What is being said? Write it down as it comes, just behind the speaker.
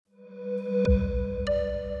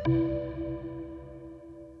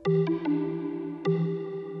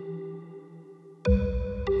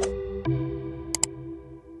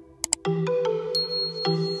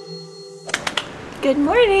Good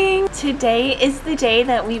morning! Today is the day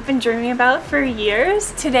that we've been dreaming about for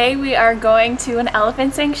years. Today we are going to an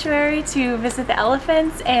elephant sanctuary to visit the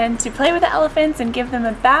elephants and to play with the elephants and give them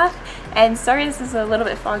a bath. And sorry this is a little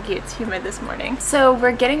bit foggy, it's humid this morning. So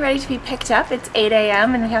we're getting ready to be picked up. It's 8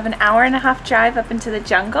 a.m. and we have an hour-and-a-half drive up into the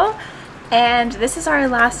jungle. And this is our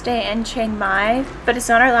last day in Chiang Mai, but it's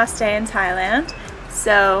not our last day in Thailand.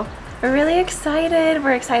 So we're really excited.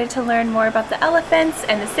 We're excited to learn more about the elephants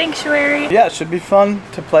and the sanctuary. Yeah, it should be fun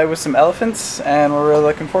to play with some elephants and we're really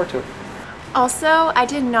looking forward to it. Also, I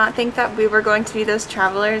did not think that we were going to be those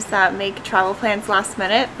travelers that make travel plans last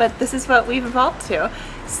minute, but this is what we've evolved to.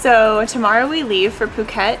 So tomorrow we leave for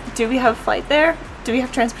Phuket. Do we have a flight there? Do we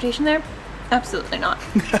have transportation there? Absolutely not.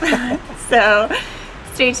 So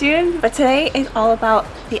stay tuned. But today is all about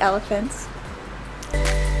the elephants.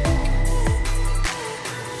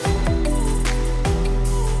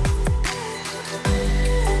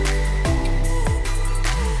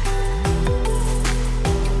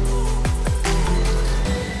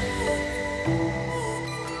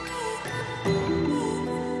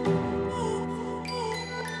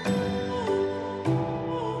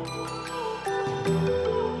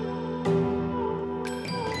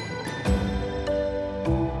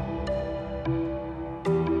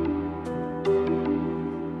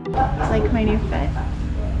 It's like my new fit.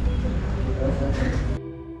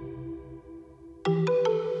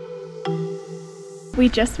 We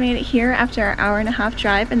just made it here after our hour-and-a-half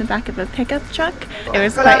drive in the back of a pickup truck. It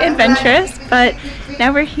was quite adventurous, but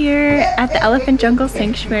now we're here at the Elephant Jungle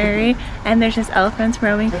Sanctuary and there's just elephants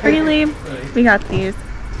roaming freely. We got these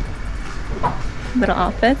little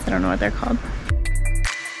outfits, I don't know what they're called.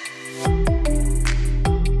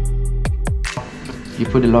 You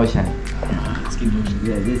put the lotion.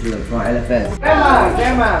 Yeah, this is for elephants.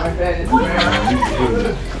 Grandma, my friend.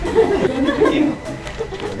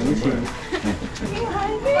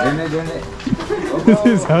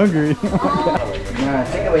 He's hungry.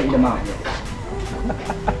 Take away the mouth.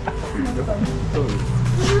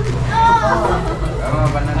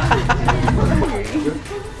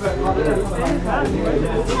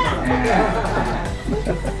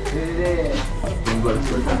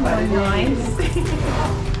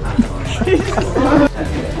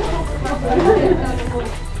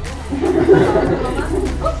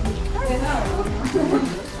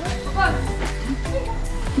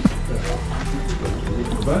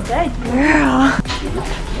 Good girl.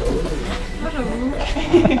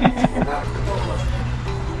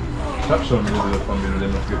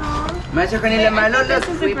 This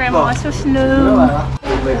is the grandma, so slow.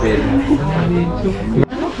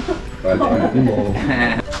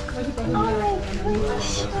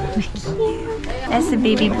 That's the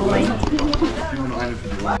baby boy.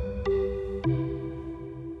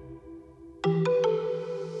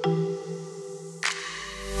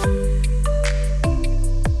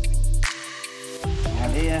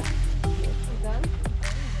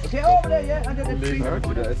 Okay, over there, yeah, under the tree.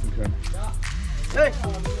 Hey!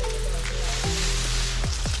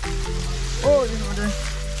 Oh, this one there.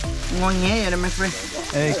 Ngon nhé vậy đó, my friend.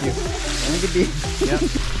 Thank you. Look at this. Yep.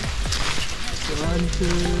 1, 2,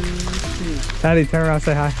 3. Patty, turn around,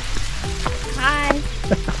 say hi. Hi.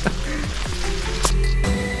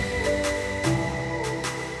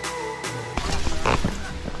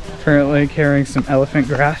 Currently carrying some elephant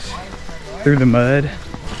grass through the mud.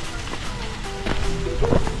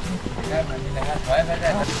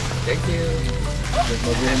 Thank you.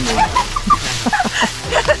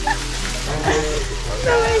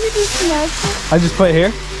 I just put it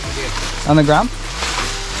here on the ground.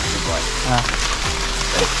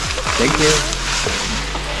 Thank you.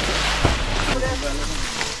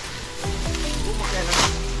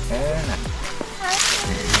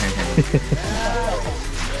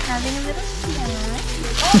 Having a little snack.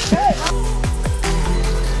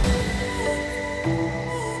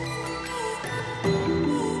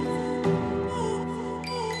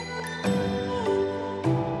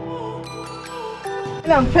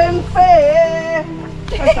 Làm thêm phê.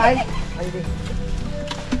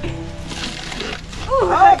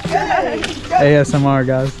 ASMR,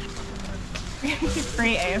 guys.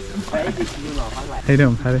 Free ASMR. How you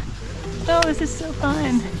doing, Patty? Oh, this is so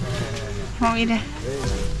fun. You want me to?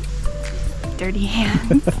 Dirty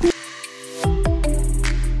hands.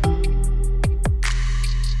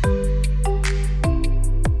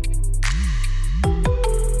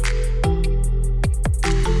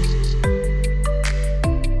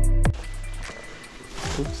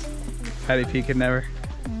 Oops. Patty P could never.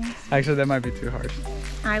 Actually, that might be too harsh.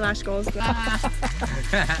 Eyelash goals.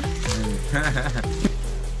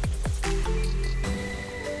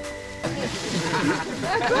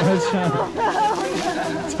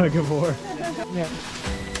 Tug of war. Yeah.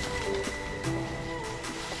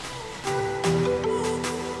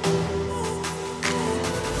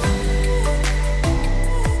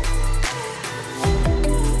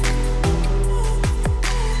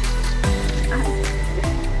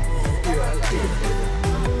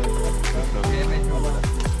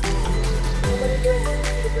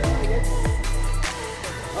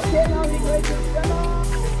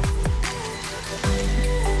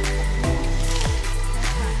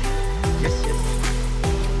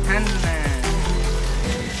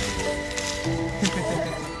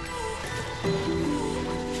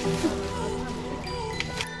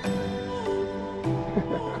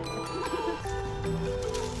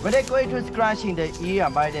 When they go into scratching the ear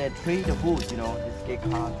by the tree, the wood, you know, it's get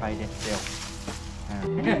caught by the tail.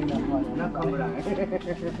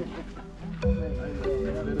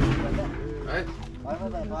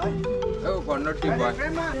 Oh, còn nó chim bò.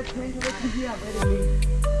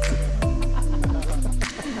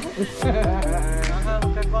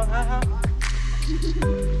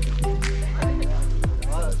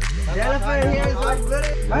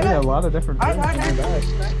 Yeah, a lot of different things in the bag.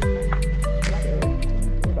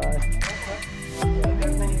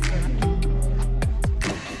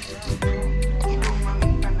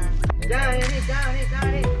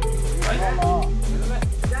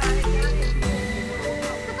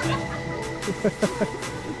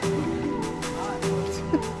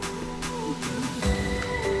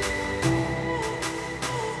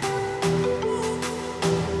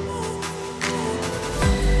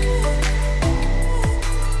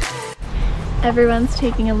 Everyone's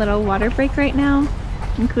taking a little water break right now,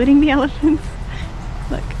 including the elephants.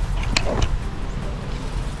 Look.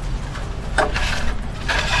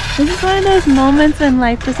 This is one of those moments when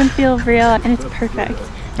life doesn't feel real and it's perfect.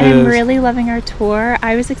 And I'm really loving our tour.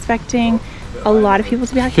 I was expecting a lot of people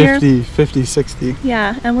to be out here. 50, 60.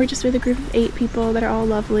 Yeah, and we're just with a group of 8 people that are all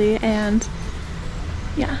lovely, and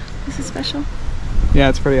yeah, this is special. Yeah,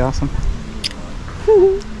 it's pretty awesome.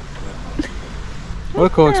 What a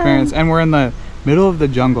cool experience. And we're in the middle of the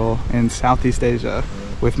jungle in Southeast Asia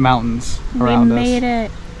with mountains around us. We made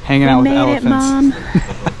it. Hanging out with elephants. Mom.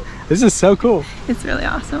 This is so cool. It's really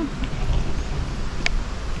awesome.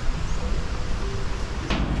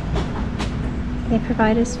 They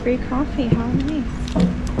provide us free coffee. How nice.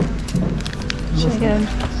 Should I get a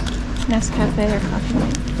Nescafe or coffee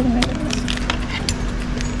mate?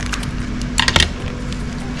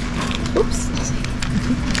 Oops.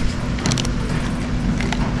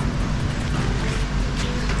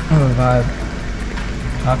 Oh, the vibe.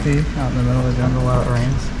 Coffee out in the middle of the jungle while it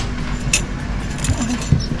rains.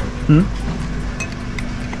 Hmm?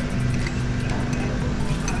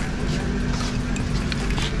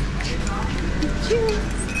 Cheers.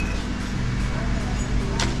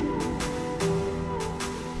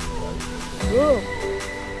 Whoa.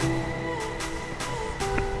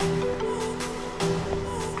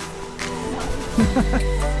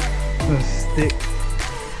 The stick.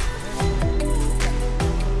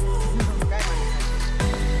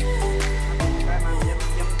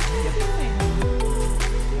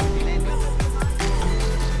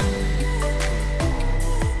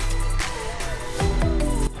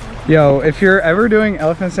 Yo, if you're ever doing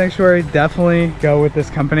elephant sanctuary, definitely go with this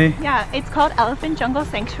company. Yeah, it's called Elephant Jungle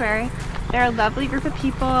Sanctuary. They're a lovely group of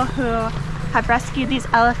people who have rescued these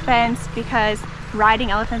elephants because riding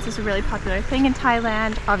elephants is a really popular thing in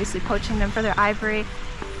Thailand. Obviously poaching them for their ivory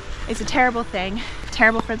is a terrible thing,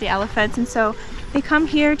 terrible for the elephants. And so they come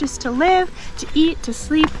here just to live, to eat, to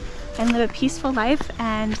sleep, and live a peaceful life.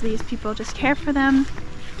 And these people just care for them.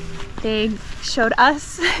 They showed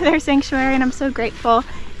us their sanctuary, and I'm so grateful.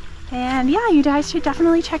 And yeah, you guys should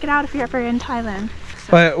definitely check it out if you're ever in Thailand.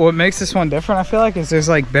 So. But what makes this one different, I feel like, is there's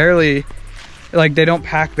like barely, like they don't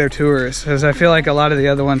pack their tours. Because I feel like a lot of the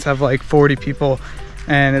other ones have like 40 people,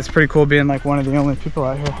 and it's pretty cool being like one of the only people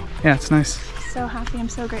out here. Yeah, it's nice. So happy, I'm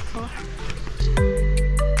so grateful.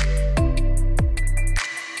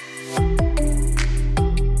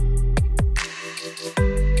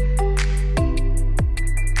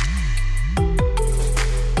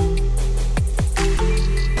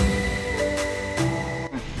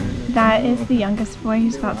 That is the youngest boy.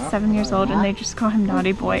 He's about 7 years old, and they just call him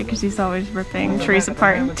Naughty Boy because he's always ripping trees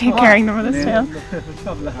apart and carrying them with his tail.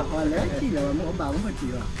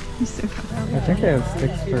 He's so cute. I think they have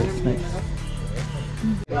sticks for snakes.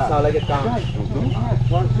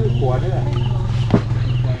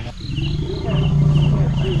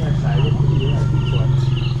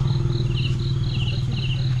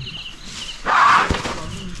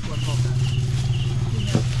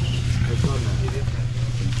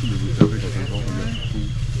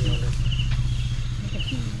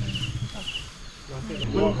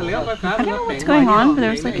 I don't know what's going on, but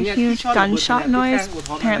there was like a huge gunshot noise.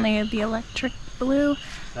 Apparently the electric blew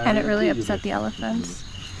and it really upset the elephants.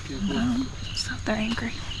 So they're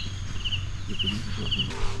angry.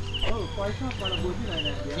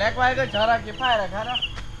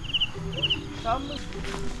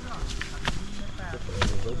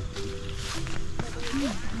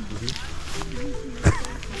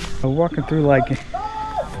 I'm walking through like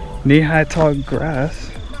knee-high tall grass.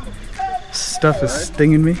 Stuff is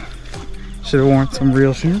stinging me. Should have worn some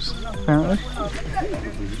real shoes, apparently.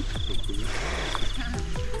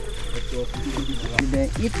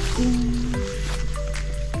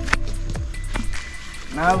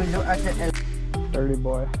 Now we look at the Dirty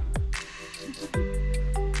boy.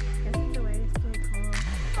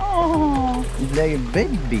 Oh, It's like a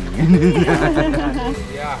baby.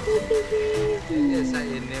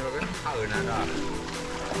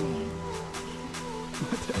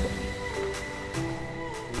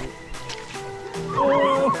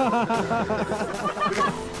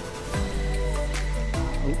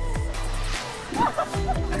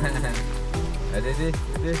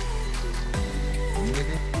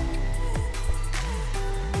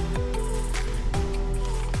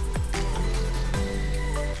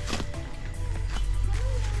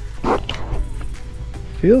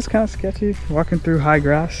 Feels kind of sketchy walking through high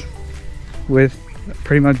grass with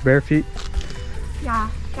pretty much bare feet. yeah,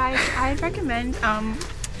 guys, I'd recommend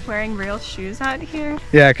wearing real shoes out here.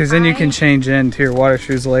 Yeah, because then you can change into your water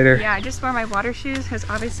shoes later. Yeah, I just wore my water shoes because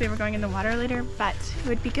obviously we're going in the water later, but it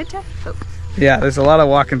would be good to have both. Yeah, there's a lot of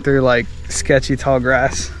walking through like sketchy tall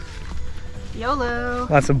grass. YOLO.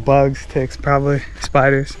 Lots of bugs, ticks, probably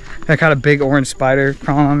spiders. I caught a big orange spider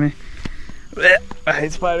crawling on me. Blech, I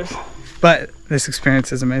hate spiders. But this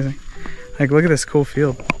experience is amazing. Like, look at this cool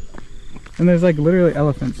field. And there's like literally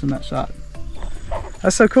elephants in that shot.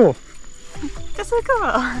 That's so cool. That's so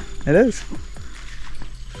cool. It is.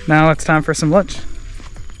 Now it's time for some lunch.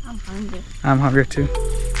 I'm hungry. I'm hungry too.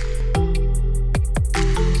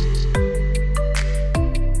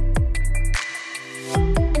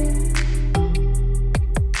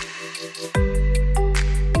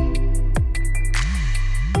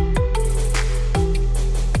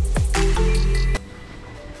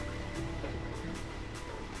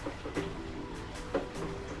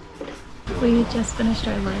 We just finished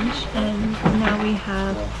our lunch and now we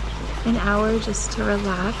have an hour just to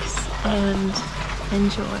relax and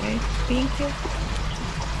enjoy being here.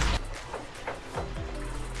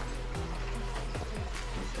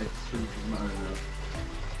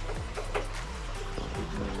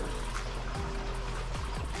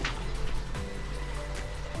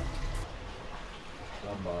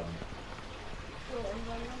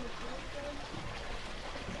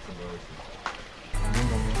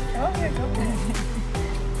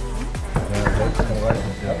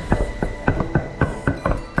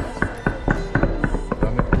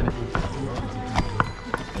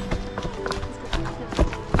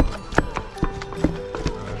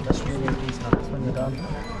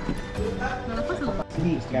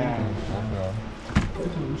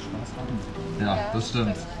 Ja, das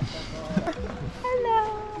stimmt. Hello.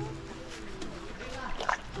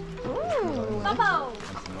 Bubba.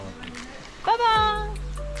 Bubba.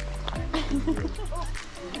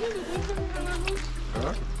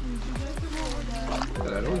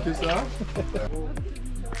 Hallo, Küsser.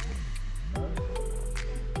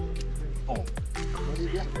 Oh.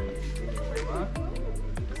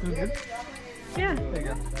 Yeah.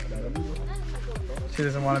 She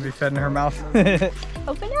doesn't want to be fed in her mouth.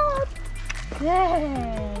 Open up.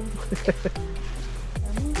 Yay.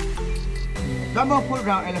 Double put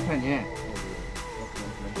down elephant, yeah.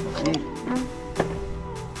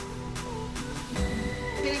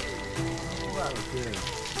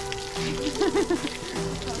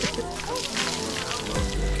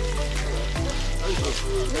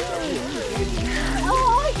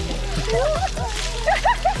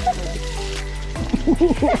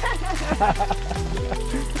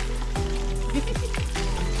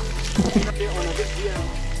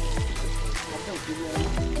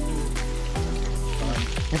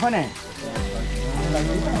 Apa nih?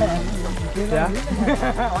 Ya.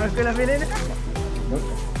 Orang kena pilih ni.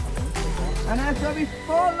 Anak suami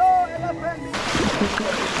follow elephant.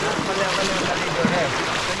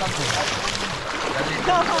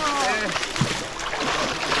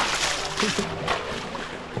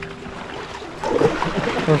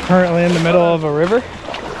 We're currently in the middle of a river,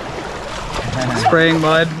 spraying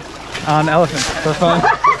mud on elephants for fun.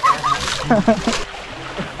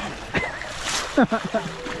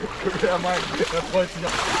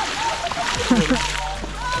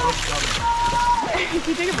 Can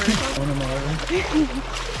you take a vertical?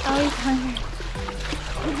 Oh, he's hungry.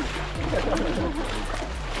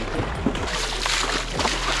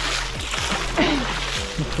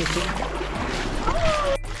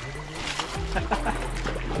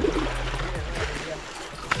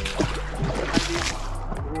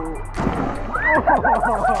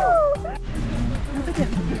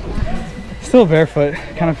 Still barefoot,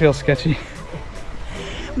 kind of feels sketchy.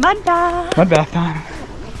 Mud bath. Mud bath time.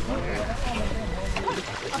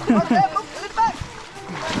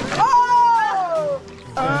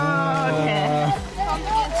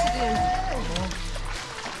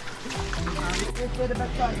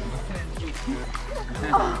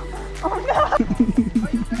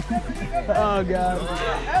 Oh god.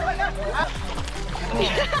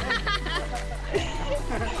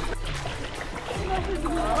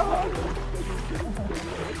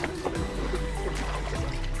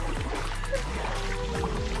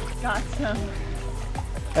 Got some.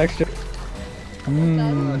 Extra.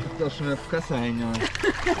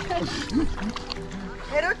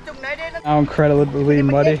 Now incredibly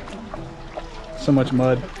muddy. So much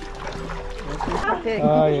mud.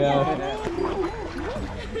 Oh yeah.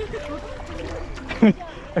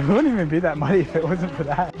 It wouldn't even be that muddy if it wasn't for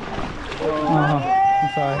that. Oh, I'm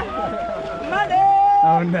sorry.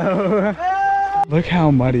 Oh no. Look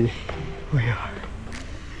how muddy we are.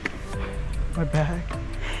 My bag.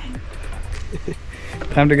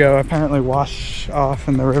 Time to go apparently wash off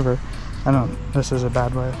in the river. I know this is a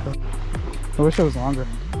bad way. I wish it was longer.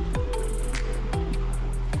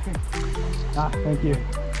 Ah, thank you.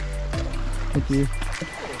 Thank you.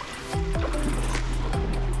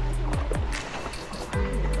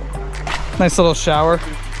 Nice little shower.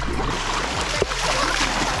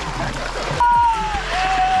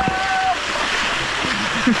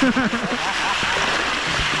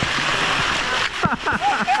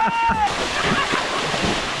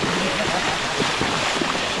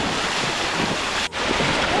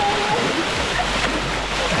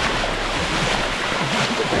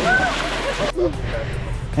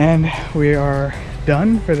 And we are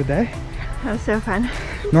done for the day. That was so fun.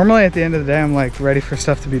 Normally at the end of the day I'm like ready for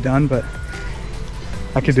stuff to be done, but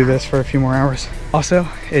I could do this for a few more hours. Also,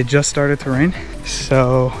 it just started to rain,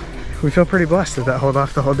 so we feel pretty blessed that held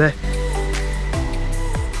off the whole day.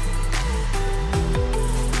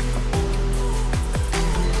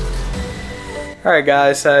 Alright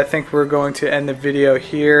guys, I think we're going to end the video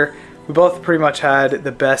here. We both pretty much had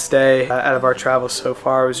the best day out of our travels so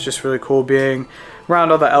far. It was just really cool being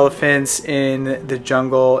around all the elephants in the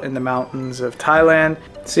jungle in the mountains of Thailand.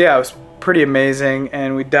 So yeah, it was pretty amazing,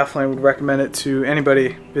 and we definitely would recommend it to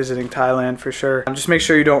anybody visiting Thailand for sure. Just make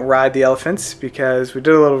sure you don't ride the elephants, because we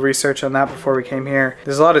did a little research on that before we came here.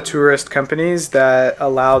 There's a lot of tourist companies that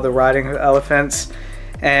allow the riding of elephants,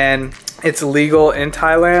 and it's legal in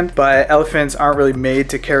Thailand, but elephants aren't really made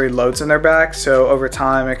to carry loads on their back, so over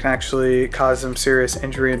time it can actually cause them serious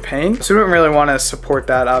injury and pain. So we didn't really want to support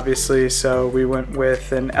that, obviously, so we went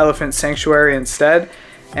with an elephant sanctuary instead.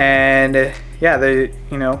 And yeah, they,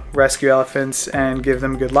 you know, rescue elephants and give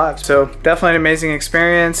them good lives. So definitely an amazing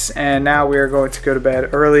experience, and now we are going to go to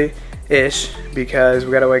bed early-ish because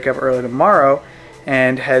we got to wake up early tomorrow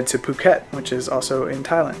and head to Phuket, which is also in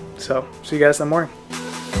Thailand. So see you guys in the morning.